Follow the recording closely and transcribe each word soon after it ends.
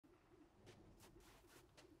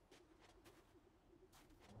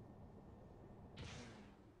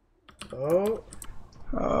Oh.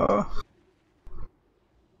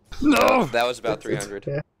 No! That was about 300.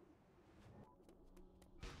 Yeah.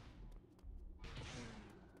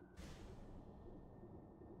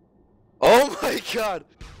 Oh my god!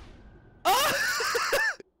 Ah!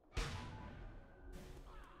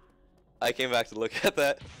 I came back to look at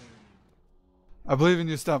that. I believe in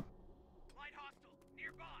you, stop. Light hostile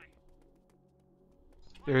nearby.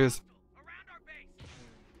 There he is. Around our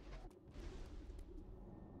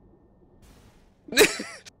base.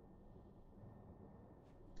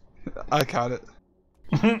 I caught it.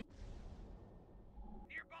 Nearby.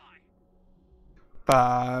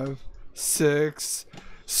 5, 6,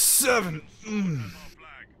 7.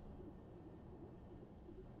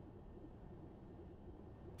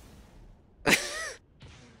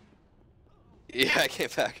 Yeah, I came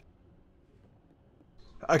back.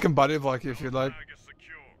 I can body block you if you'd like.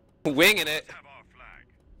 Winging it.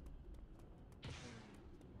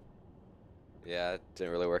 Yeah, it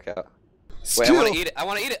didn't really work out. Wait, I want to eat it. I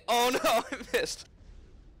want to eat it. Oh no, I missed.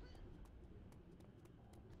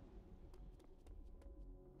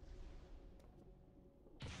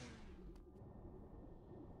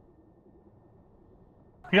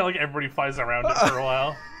 Yeah, like everybody flies around it for a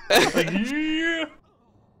while. Like, yeah.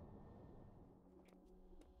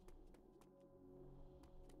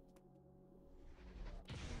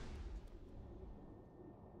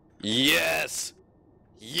 Yes.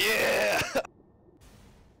 Yeah.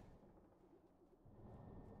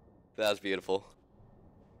 That was beautiful.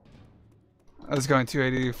 I was going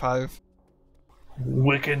 285.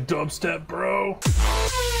 Wicked dubstep, bro.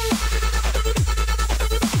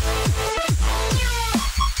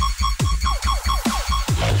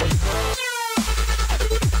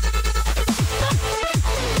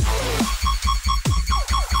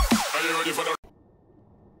 Are you ready for the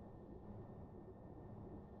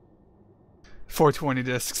 420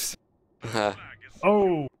 discs.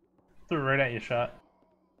 Oh, threw right at you, shot.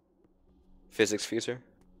 Physics fusor.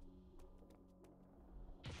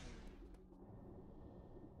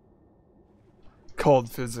 Cold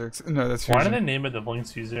physics. No, that's Why fusion. did they name it the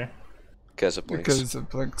Blinks user? Because it blinks. Because it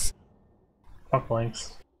blinks. Fuck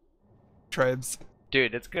Blinks. Tribes.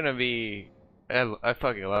 Dude, it's gonna be. I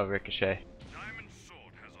fucking love Ricochet. Diamond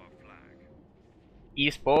Sword has our flag.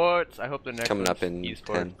 Esports. I hope the next Coming up one's in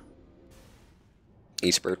esports. 10.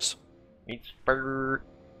 Esports. Esport.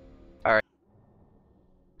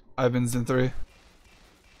 Ivan's in 3.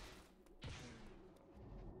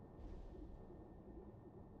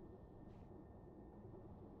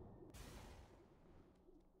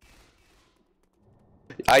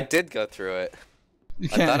 I did go through it. You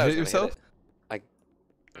I can't thought I hit was gonna yourself? hit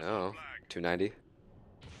it. No. 290.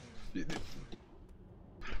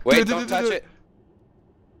 Wait, don't touch it.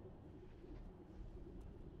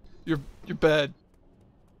 You're bad.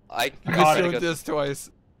 I You Caught just it. showed this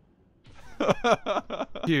twice.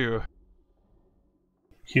 You.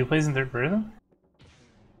 Q plays in third person?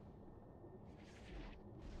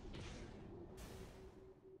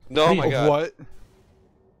 No, oh my god. What?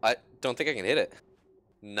 I don't think I can hit it.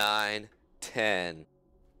 9, 10.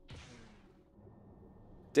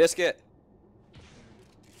 Disc it.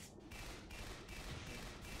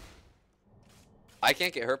 I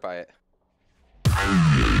can't get hurt by it.